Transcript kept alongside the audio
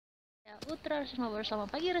Putra,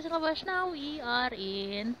 selamat pagi, now we are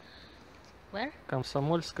in where?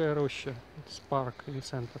 Комсомольская Роща. It's Park in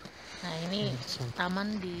center. Nah ini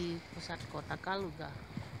taman di pusat kota Kaluga,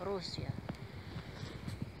 Rosya.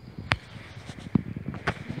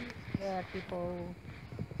 Where people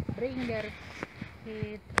bring their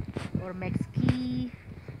kids or make ski.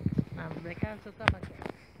 Nah mereka suka pakai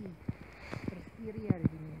ski, berski ria di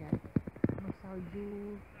sini kan.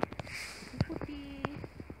 Salju putih.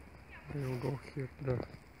 We'll go here, there.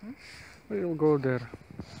 We'll go there.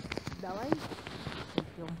 Давай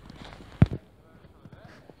идем.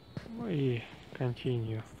 We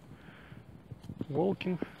continue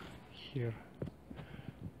walking here.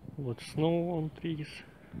 With snow on trees.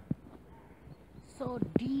 So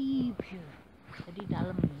deep here. Jadi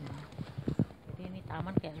dalam ini. Jadi ini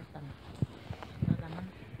taman kayak hutan. Taman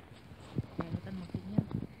kayak hutan maksudnya.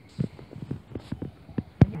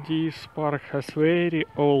 This park has very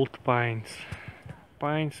old pines.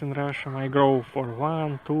 Pines in Russia may grow for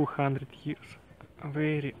 100-200 years.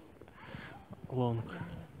 Very long.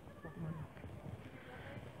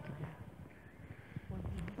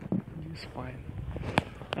 This pine.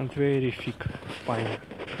 And very thick pine.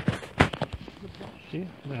 See?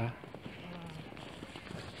 Да.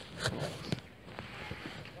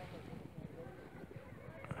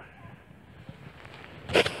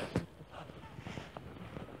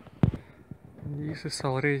 This is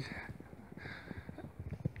already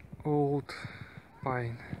old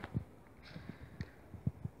pine.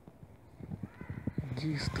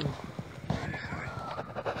 This too.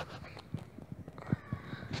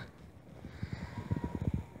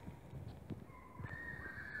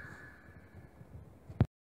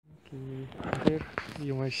 Okay, there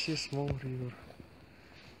you may see small river.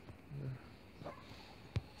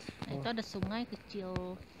 Nah, itu ada sungai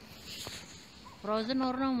kecil. Frozen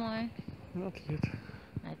or no, Moy? Not yet.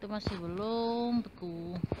 Nah, itu masih belum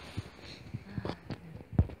beku.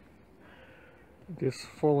 This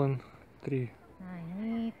fallen tree. Nah,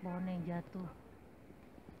 ini pohon yang jatuh.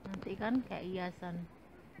 Nanti kan kayak hiasan.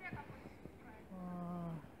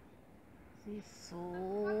 Wah, si so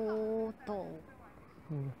tall.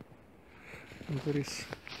 And there is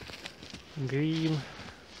green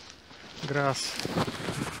grass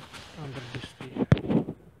under this tree.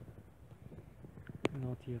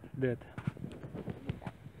 Not yet dead.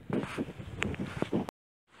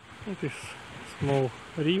 It is small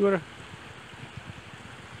river.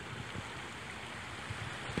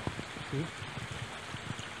 See?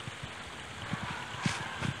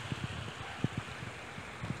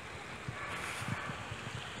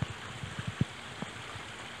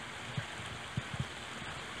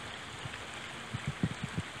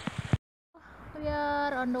 We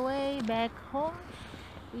are on the way back home.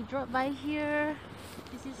 We drove by here.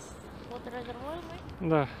 This is water reservoir, right?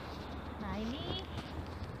 Да. Nah ini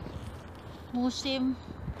musim.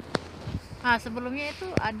 Ah sebelumnya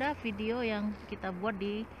itu ada video yang kita buat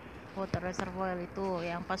di water reservoir itu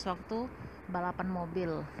yang pas waktu balapan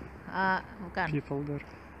mobil. Bukan. People there.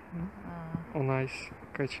 On ice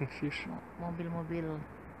catching fish. Mobil-mobil,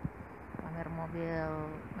 pamer mobil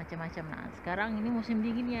macam-macam. Nah sekarang ini musim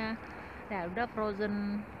dingin ya. Ya udah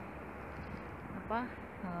frozen apa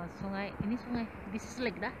sungai ini sungai this is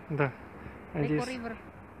lake dah. Да. Lake or river.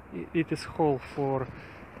 It is hole for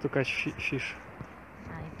to catch fish.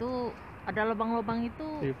 Nah itu ada lubang-lubang itu.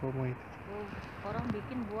 People made. Orang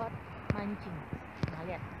bikin buat mancing. Nah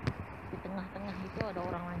lihat di tengah-tengah itu ada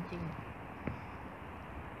orang mancing.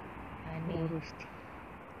 Nah ini.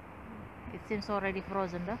 It seems already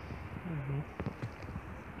frozen dah.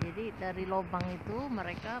 Jadi dari lubang itu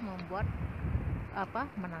mereka membuat apa?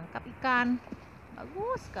 Menangkap ikan.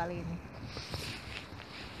 Bagus sekali ini.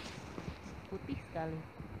 Putih sekali.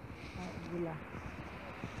 Gila.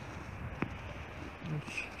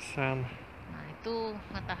 Sun. Nah itu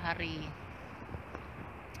matahari.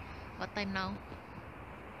 What time now?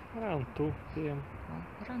 Around 2 p.m. Oh,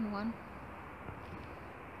 around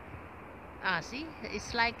 1. See,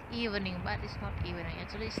 it's like evening, but it's not evening.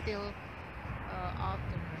 Actually, still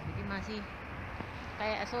afternoon. Jadi masih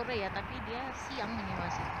kayak sore ya, tapi dia siang ini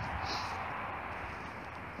masih.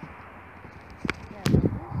 Ya,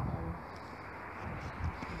 bagus sekali.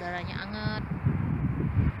 Udaranya hangat,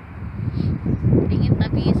 dingin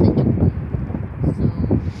tapi sejuk.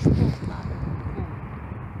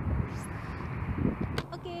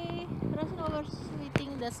 Okay, Rosya was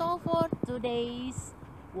meeting the soul for today's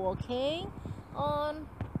walking on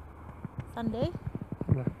Sunday.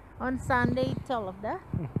 On Sunday 12 dah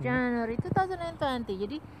January 2020.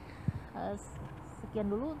 Jadi sekian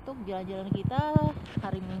dulu untuk jalan-jalan kita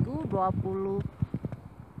hari Minggu 20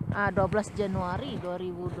 12 Januari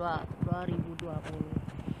 2020.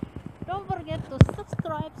 Don't forget to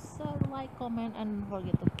subscribe, like, comment, and don't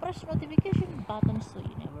forget to press notification button so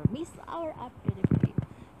you never miss our updated video.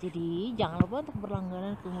 Jadi jangan lupa untuk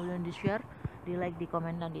berlangganan, kemudian di share, di like, di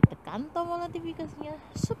komen, dan ditekan tombol notifikasinya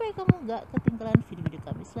supaya kamu gak ketinggalan video-video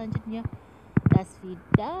kami selanjutnya. Das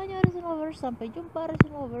vidanya Rosya Lovers, sampai jumpa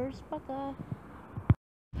Rosya Lovers, paka.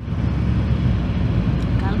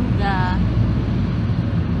 Kaluga.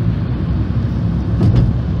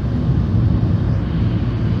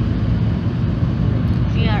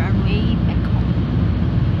 We are on way back home.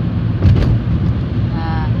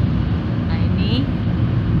 Nah ini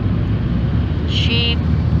ship.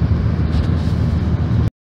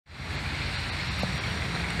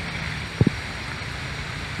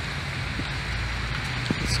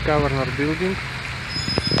 It's Governor building.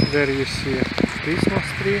 There you see a Christmas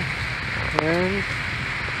tree and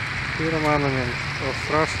here a monument of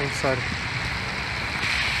Russian Tsar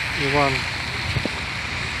Ivan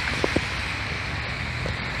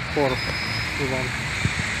IV. Ivan.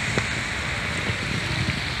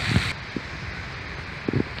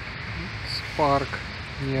 It's park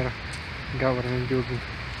near government building.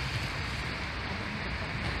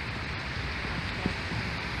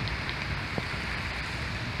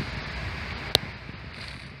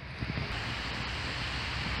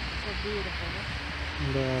 So beautiful.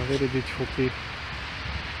 The very beautiful tree.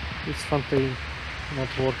 It's fountain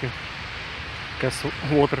not working because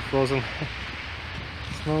water frozen.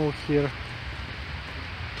 Snow here.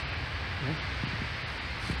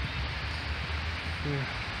 Yeah.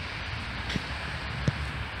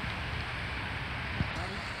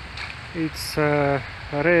 It's a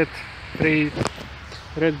red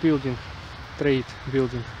building, trade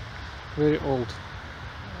building, very old.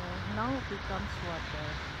 Now it becomes what?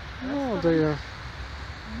 No, they are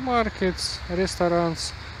markets,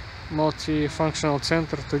 restaurants, multi-functional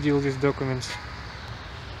center to deal with documents.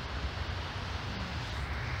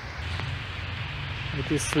 It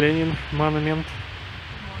is Lenin monument.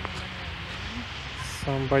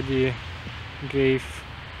 Somebody gave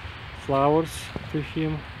flowers to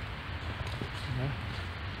him.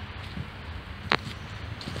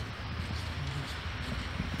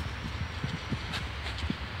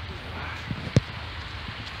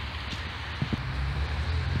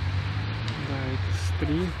 It is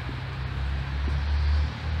tree.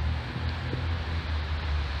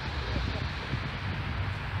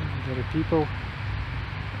 There are people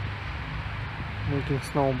making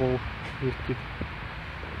snowball with it.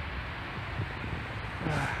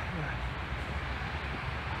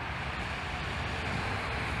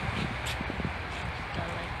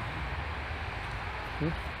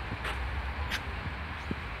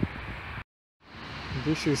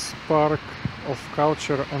 This is Park of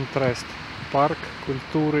Culture and Rest. Park,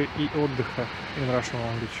 Культуры и Отдыха in Russian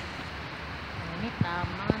language. Ini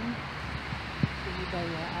taman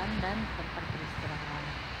kebudayaan dan tempat beristirahat.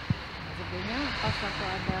 Nah, sebenarnya pas waktu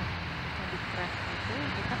ada di crash itu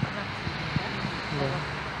kita pernah kesini kan.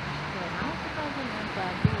 Now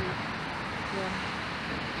 2020.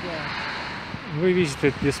 Yeah. We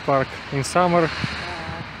visited this park in summer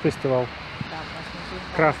festival, Pas musim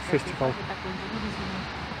craft festival. kita kunjungi di sini.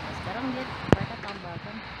 Nah, sekarang mereka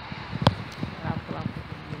tambahkan lampu-lampu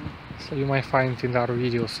begini. So you might find in our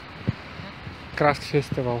videos. Craft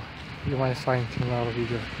festival you might find in our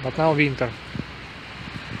video. But now winter.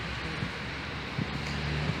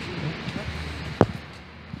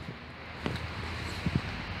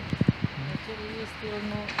 Actually still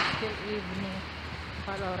evening,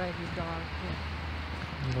 but already dark.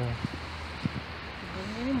 Yeah.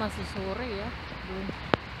 Sebenarnya ini masih sore ya,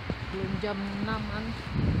 belum jam 6-an,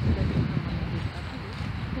 udah jam 6-an lebih, tapi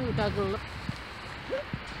itu udah gelap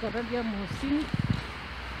karena dia musim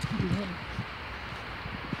dingin.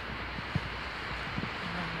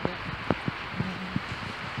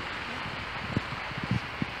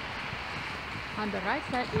 On the right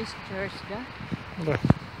side is church, ya. Да.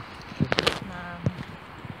 Nah,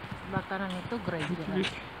 sebelah kanan itu gereja.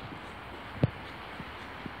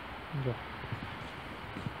 Да.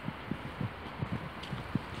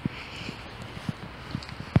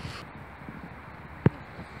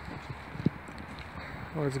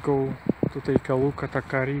 Let's go to take a look at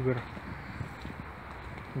Taka river.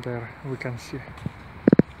 There we can see,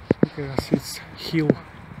 because it's hill.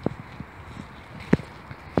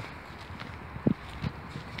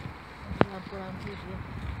 Lampu-lampu dia.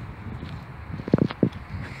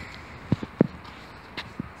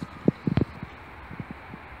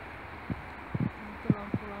 Itu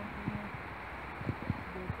lampu-lampunya,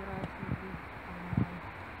 dekorasi di taman.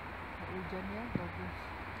 Hujan ya, bagus.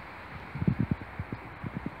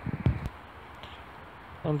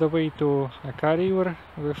 On the way to Aka River,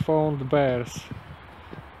 we found bears.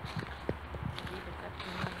 Di dekat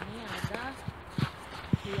rumah ini ada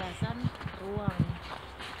hiasan ruang.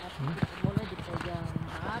 Tapi boleh dipegang,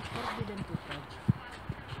 but forbidden to touch.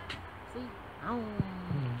 See?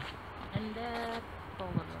 And that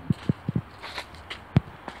power.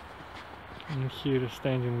 And here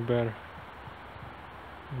standing bear.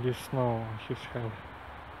 This snow on his head.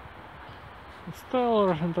 It's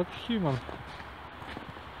taller than that human.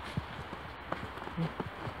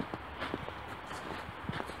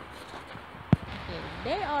 Okay,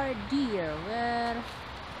 they are deer. Where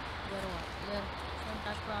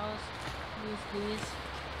Santa Claus use this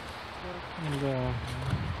for Да,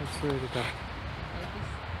 that's really dark. like this.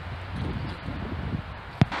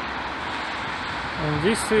 And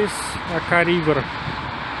this is Aka River.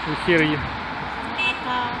 Here you,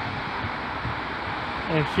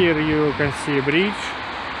 and here you can see a bridge.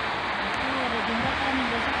 Ini ada jembatan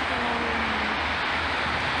biasa pakai lalu.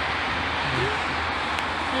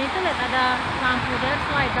 Nah itu lihat ada lampu dari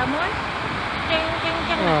slide Taman. Ceng ceng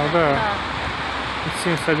ceng. Oh, да. It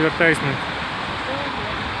seems advertisement. Itu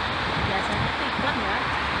biasanya tuh iklan ya.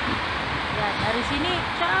 Ya dari sini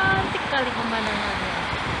cantik kali pemandangannya.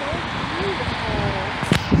 So beautiful.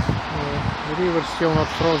 The river still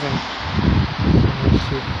not frozen. Let's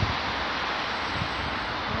see.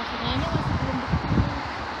 Kalau sungainya masih belum beku.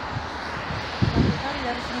 Cantik kali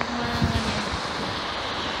dari sini pemandangannya.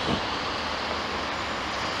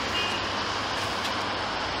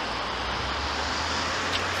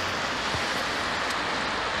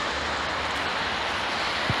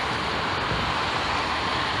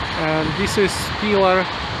 And this is pillar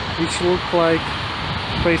which look like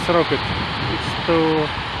space rocket. It's to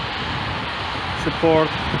support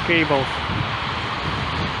cables.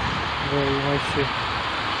 Very nice.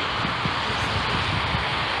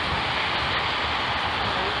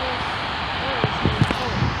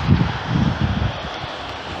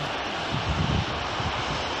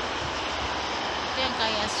 Itu yang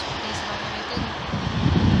kayak space rocket itu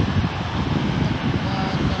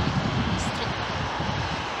listrik.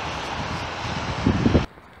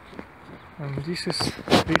 And this is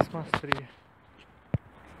Christmas tree.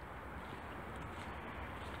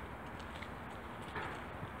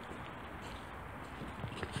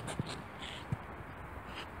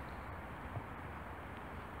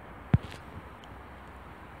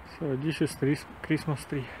 So this is Christmas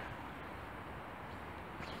tree.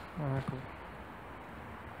 Cool.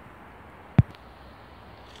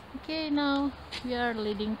 Okay, now we are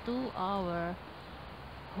leading to our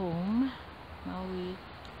home. Now we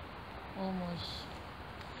almost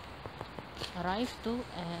arrive to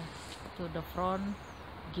the front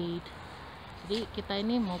gate. Jadi kita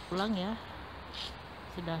ini mau pulang ya.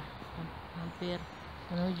 Sudah hampir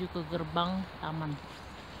menuju ke gerbang taman.